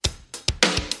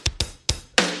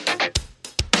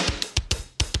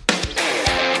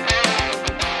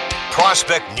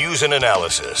prospect news and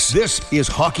analysis. This is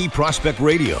Hockey Prospect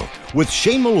Radio with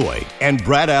Shane Malloy and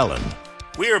Brad Allen.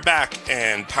 We are back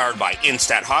and powered by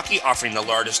Instat Hockey, offering the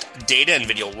largest data and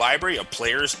video library of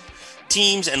players,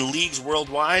 teams, and leagues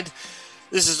worldwide.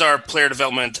 This is our player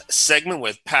development segment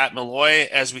with Pat Malloy.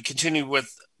 As we continue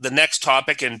with the next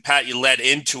topic, and Pat, you led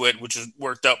into it, which has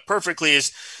worked out perfectly,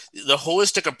 is the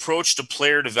holistic approach to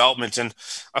player development. And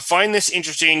I find this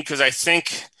interesting because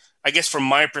I guess from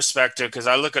my perspective, because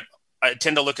I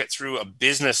tend to look at through a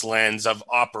business lens of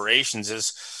operations,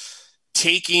 is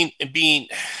taking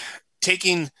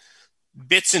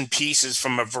bits and pieces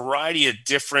from a variety of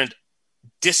different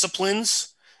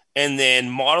disciplines and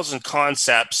then models and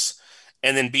concepts,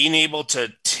 and then being able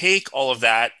to take all of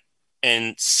that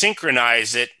and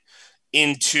synchronize it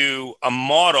into a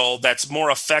model that's more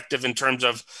effective in terms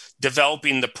of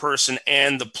developing the person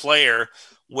and the player,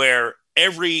 where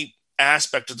every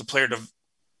aspect of the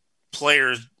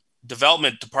player's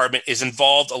development department is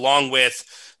involved, along with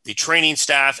the training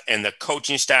staff and the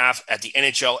coaching staff at the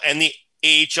NHL and the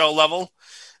AHL level,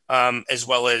 as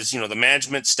well as, the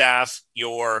management staff,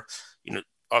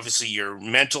 obviously your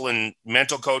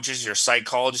mental coaches, your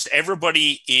psychologists.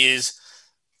 Everybody is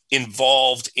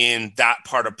involved in that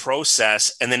part of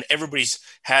process, and then everybody's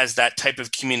has that type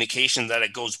of communication that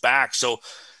it goes back. So,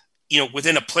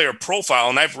 within a player profile,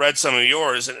 and I've read some of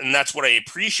yours, and that's what I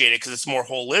appreciate it because it's more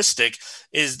holistic,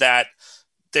 is that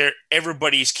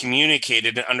everybody's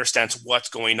communicated and understands what's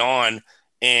going on,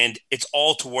 and it's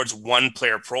all towards one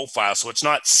player profile. So it's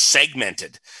not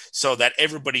segmented, so that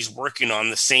everybody's working on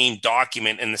the same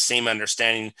document and the same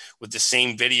understanding with the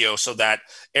same video, so that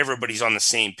everybody's on the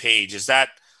same page. Is that,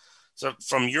 so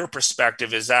from your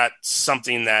perspective, is that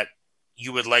something that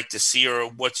you would like to see, or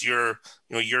what's your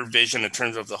vision in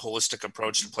terms of the holistic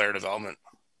approach to player development?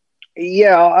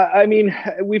 Yeah, I mean,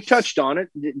 we've touched on it,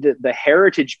 the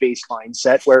heritage-based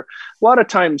mindset, where a lot of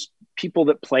times people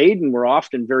that played and were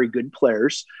often very good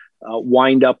players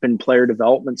wind up in player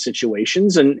development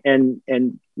situations, and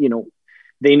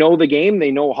they know the game,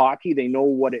 they know hockey, they know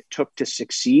what it took to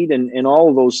succeed, and all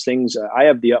of those things. I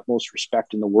have the utmost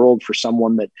respect in the world for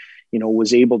someone that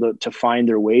was able to find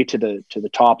their way to the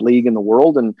top league in the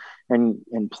world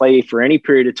and play for any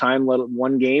period of time, let it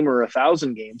one game or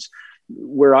 1,000 games.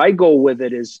 Where I go with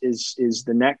it is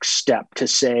the next step to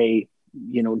say,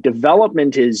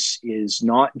 development is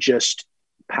not just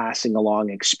passing along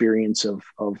experience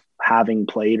of having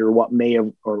played, or what may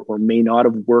have or may not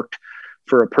have worked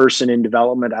for a person in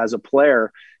development as a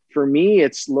player. For me,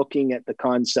 it's looking at the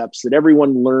concepts that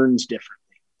everyone learns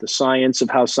differently, the science of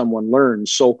how someone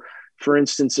learns. So, for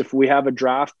instance, if we have a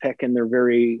draft pick and they're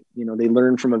very, they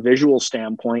learn from a visual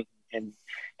standpoint, and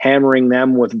hammering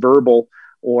them with verbal,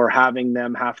 or having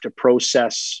them have to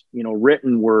process,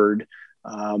 written word,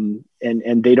 and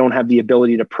they don't have the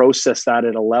ability to process that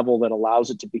at a level that allows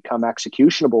it to become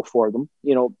executionable for them,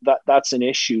 that's an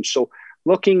issue. So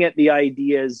looking at the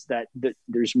ideas that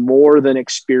there's more than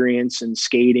experience in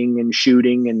skating and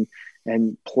shooting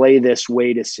and play this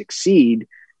way to succeed,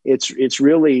 it's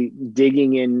really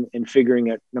digging in and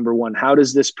figuring out, number one, how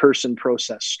does this person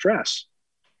process stress?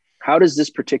 How does this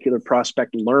particular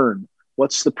prospect learn?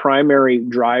 What's the primary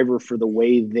driver for the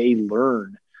way they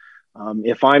learn?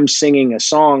 If I'm singing a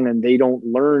song and they don't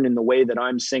learn in the way that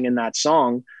I'm singing that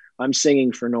song, I'm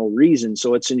singing for no reason.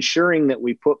 So it's ensuring that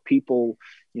we put people,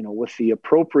 with the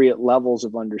appropriate levels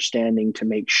of understanding to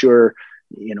make sure,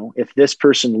 if this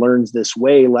person learns this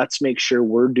way, let's make sure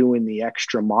we're doing the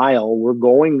extra mile. We're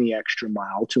going the extra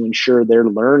mile to ensure they're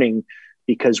learning,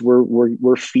 because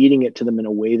we're feeding it to them in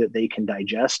a way that they can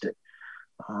digest it.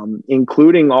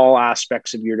 Including all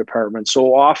aspects of your department.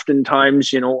 So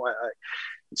oftentimes,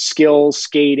 skills,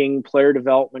 skating, player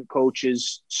development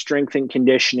coaches, strength and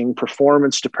conditioning,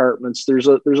 performance departments, there's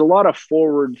a lot of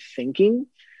forward thinking,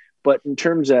 but in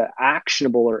terms of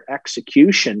actionable or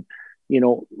execution,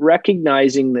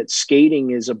 recognizing that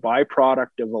skating is a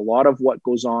byproduct of a lot of what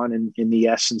goes on in the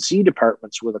S&C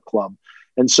departments with a club.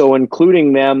 And so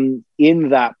including them in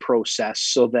that process,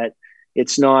 so that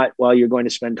it's not, well, you're going to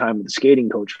spend time with the skating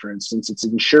coach, for instance. It's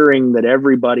ensuring that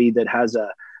everybody that has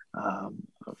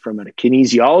from a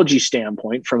kinesiology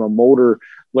standpoint, from a motor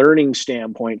learning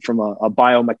standpoint, from a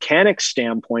biomechanics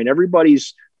standpoint,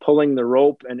 everybody's pulling the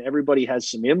rope and everybody has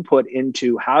some input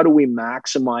into how do we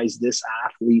maximize this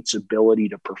athlete's ability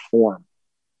to perform.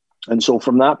 And so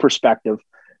from that perspective,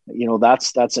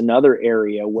 that's another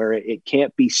area where it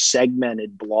can't be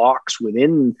segmented blocks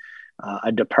within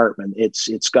a department.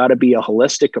 It's got to be a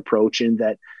holistic approach in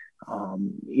that,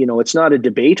 it's not a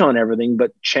debate on everything,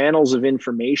 but channels of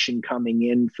information coming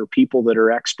in for people that are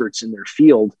experts in their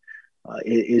field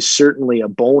is certainly a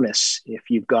bonus if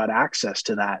you've got access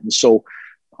to that. And so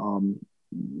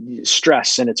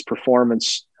stress and its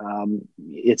performance,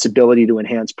 its ability to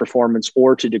enhance performance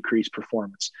or to decrease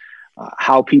performance,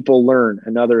 how people learn,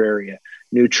 another area,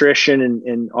 nutrition,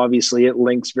 and obviously it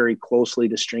links very closely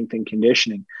to strength and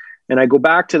conditioning. And I go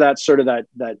back to that sort of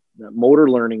that motor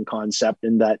learning concept,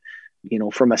 and that,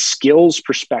 from a skills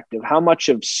perspective, how much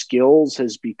of skills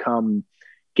has become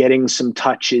getting some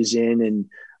touches in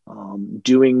and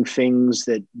doing things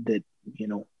that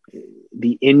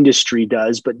the industry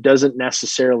does, but doesn't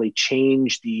necessarily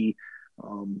change the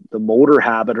motor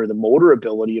habit or the motor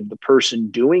ability of the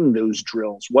person doing those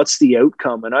drills. What's the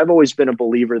outcome? And I've always been a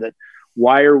believer that,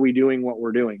 why are we doing what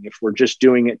we're doing? If we're just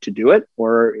doing it to do it,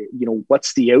 or,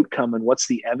 what's the outcome and what's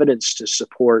the evidence to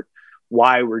support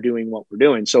why we're doing what we're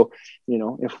doing? So,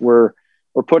 if we're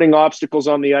putting obstacles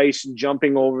on the ice and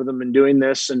jumping over them and doing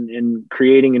this and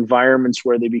creating environments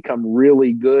where they become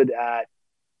really good at,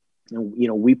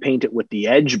 we paint it with the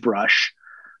edge brush.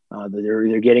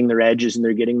 They're getting their edges and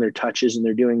they're getting their touches and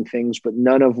they're doing things, but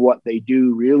none of what they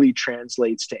do really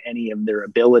translates to any of their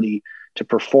ability to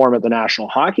perform at the National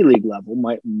Hockey League level.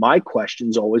 My question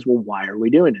is always, well, why are we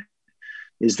doing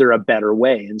it? Is there a better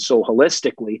way? And so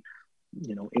holistically,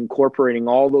 incorporating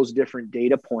all those different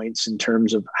data points in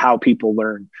terms of how people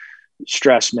learn,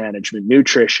 stress management,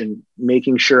 nutrition,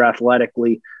 making sure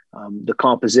athletically the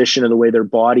composition of the way their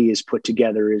body is put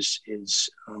together is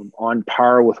on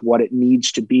par with what it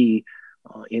needs to be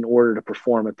in order to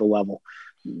perform at the level.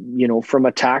 From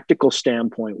a tactical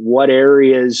standpoint, what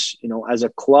areas, as a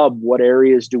club, what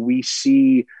areas do we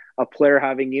see a player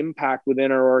having impact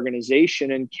within our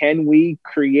organization? And can we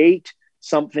create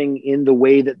something in the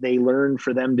way that they learn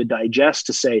for them to digest,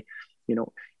 to say,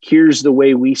 here's the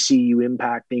way we see you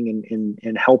impacting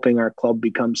and helping our club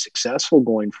become successful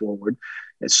going forward,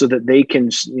 so that they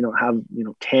can, have,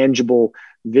 tangible,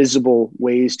 visible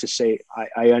ways to say,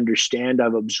 I understand,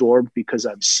 I've absorbed because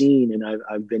I've seen, and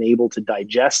I've been able to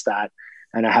digest that,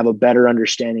 and I have a better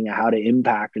understanding of how to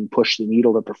impact and push the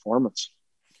needle to performance.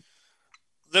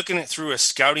 Looking at through a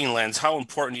scouting lens, how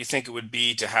important do you think it would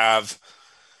be to have,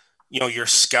 your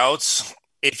scouts,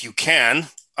 if you can,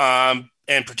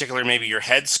 and particularly maybe your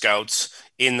head scouts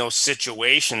in those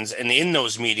situations and in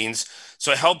those meetings,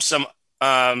 so it helps them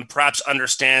perhaps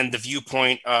understand the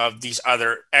viewpoint of these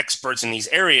other experts in these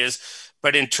areas,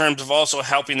 but in terms of also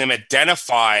helping them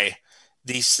identify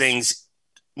these things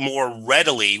more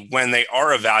readily when they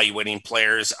are evaluating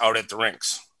players out at the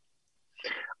rinks?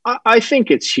 I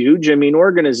think it's huge. I mean,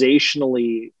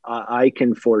 organizationally, I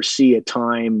can foresee a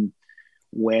time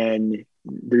when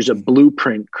there's a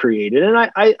blueprint created.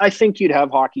 And I think you'd have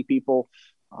hockey people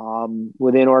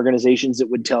within organizations that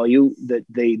would tell you that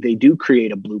they do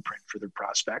create a blueprint for their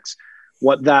prospects.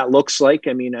 What that looks like,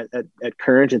 I mean, at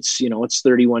current, it's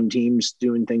 31 teams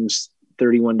doing things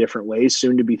 31 different ways,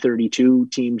 soon to be 32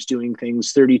 teams doing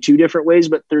things 32 different ways,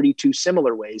 but 32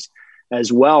 similar ways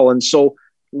as well. And so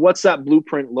what's that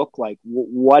blueprint look like?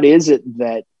 What is it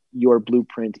that your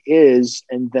blueprint is?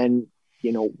 And then,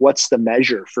 what's the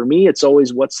measure? For me, it's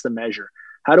always, what's the measure?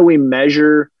 How do we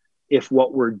measure if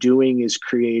what we're doing is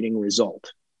creating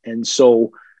result? And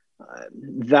so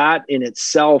that in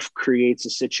itself creates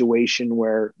a situation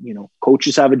where,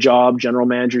 coaches have a job, general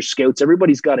managers, scouts,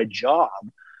 everybody's got a job.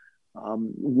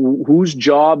 Whose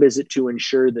job is it to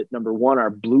ensure that, number one, our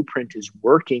blueprint is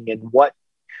working, and what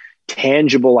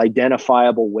tangible,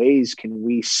 identifiable ways can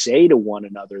we say to one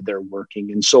another they're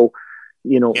working? And so,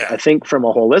 I think from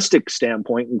a holistic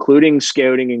standpoint, including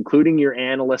scouting, including your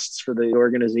analysts for the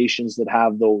organizations that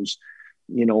have those,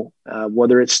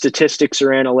 whether it's statistics or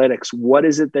analytics, what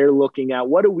is it they're looking at?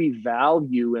 What do we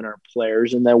value in our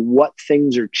players? And then what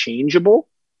things are changeable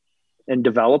and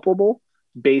developable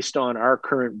based on our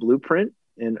current blueprint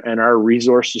and our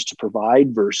resources to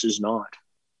provide versus not?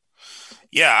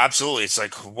 Yeah, absolutely. It's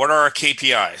like, what are our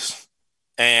KPIs?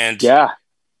 And,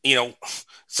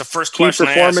 it's the first question.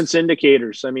 Key performance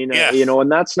indicators. I mean,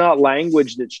 and that's not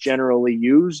language that's generally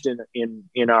used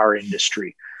in our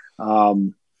industry,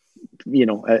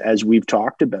 as we've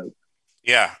talked about.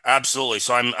 Yeah, absolutely.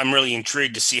 So I'm really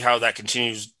intrigued to see how that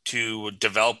continues to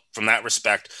develop from that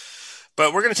respect.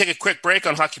 But we're going to take a quick break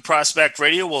on Hockey Prospect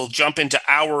Radio. We'll jump into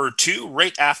hour 2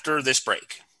 right after this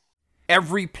break.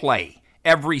 Every play,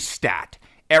 every stat,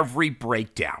 every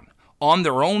breakdown. On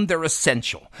their own, they're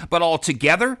essential, but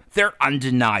altogether, they're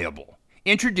undeniable.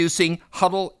 Introducing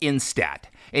Huddle Instat,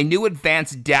 a new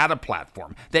advanced data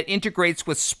platform that integrates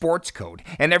with Sports Code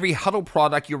and every Huddle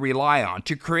product you rely on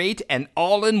to create an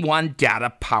all-in-one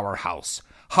data powerhouse.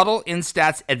 Huddle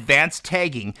Instat's advanced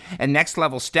tagging and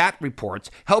next-level stat reports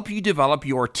help you develop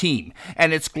your team,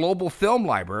 and its global film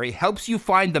library helps you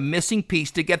find the missing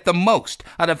piece to get the most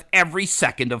out of every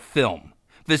second of film.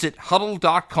 Visit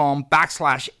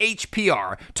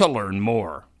huddle.com/HPR to learn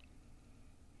more.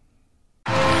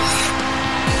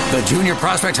 The Junior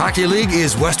Prospects Hockey League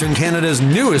is Western Canada's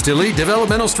newest elite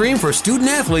developmental stream for student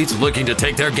athletes looking to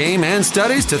take their game and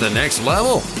studies to the next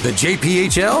level. The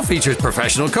JPHL features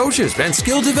professional coaches and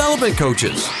skill development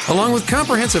coaches, along with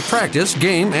comprehensive practice,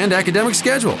 game, and academic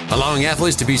schedule, allowing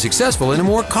athletes to be successful in a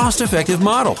more cost-effective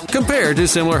model compared to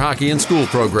similar hockey and school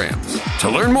programs. To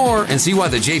learn more and see why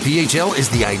the JPHL is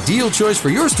the ideal choice for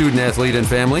your student athlete and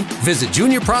family, visit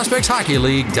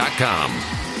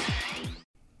juniorprospectshockeyleague.com.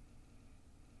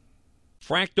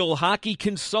 Fractal Hockey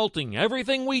Consulting.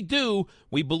 Everything we do,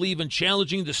 we believe in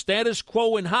challenging the status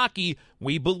quo in hockey.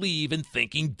 We believe in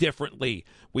thinking differently.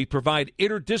 We provide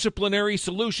interdisciplinary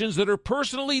solutions that are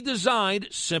personally designed,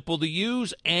 simple to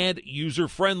use, and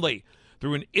user-friendly.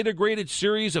 Through an integrated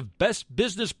series of best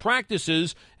business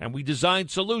practices, and we design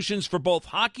solutions for both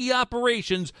hockey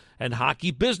operations and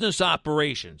hockey business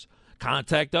operations.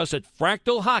 Contact us at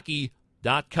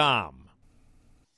fractalhockey.com.